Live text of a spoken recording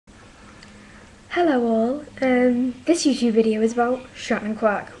Hello all, this YouTube video is about Shannon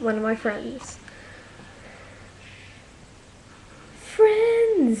Quack, one of my friends.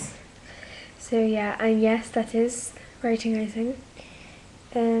 Friends! So yeah, and yes, that is writing icing.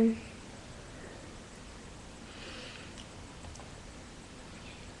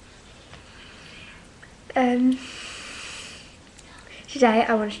 Today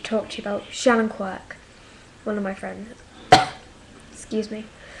I wanted to talk to you about Shannon Quack, one of my friends. Excuse me.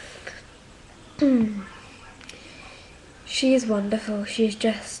 She is wonderful, she is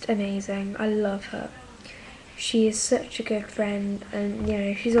just amazing, I love her. She is such a good friend, and you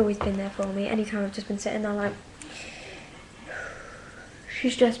know, she's always been there for me. Anytime I've just been sitting there like,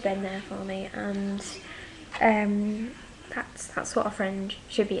 she's just been there for me, and that's what a friend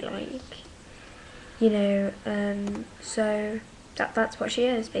should be like, you know. So that's what she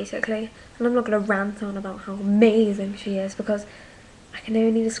is basically, and I'm not going to rant on about how amazing she is because I can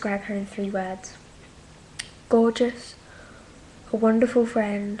only describe her in 3 words: gorgeous, a wonderful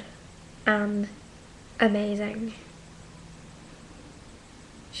friend, and amazing.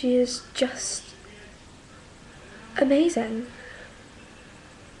 She is just amazing.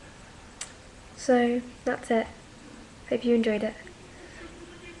 So that's it. Hope you enjoyed it.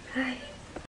 Bye.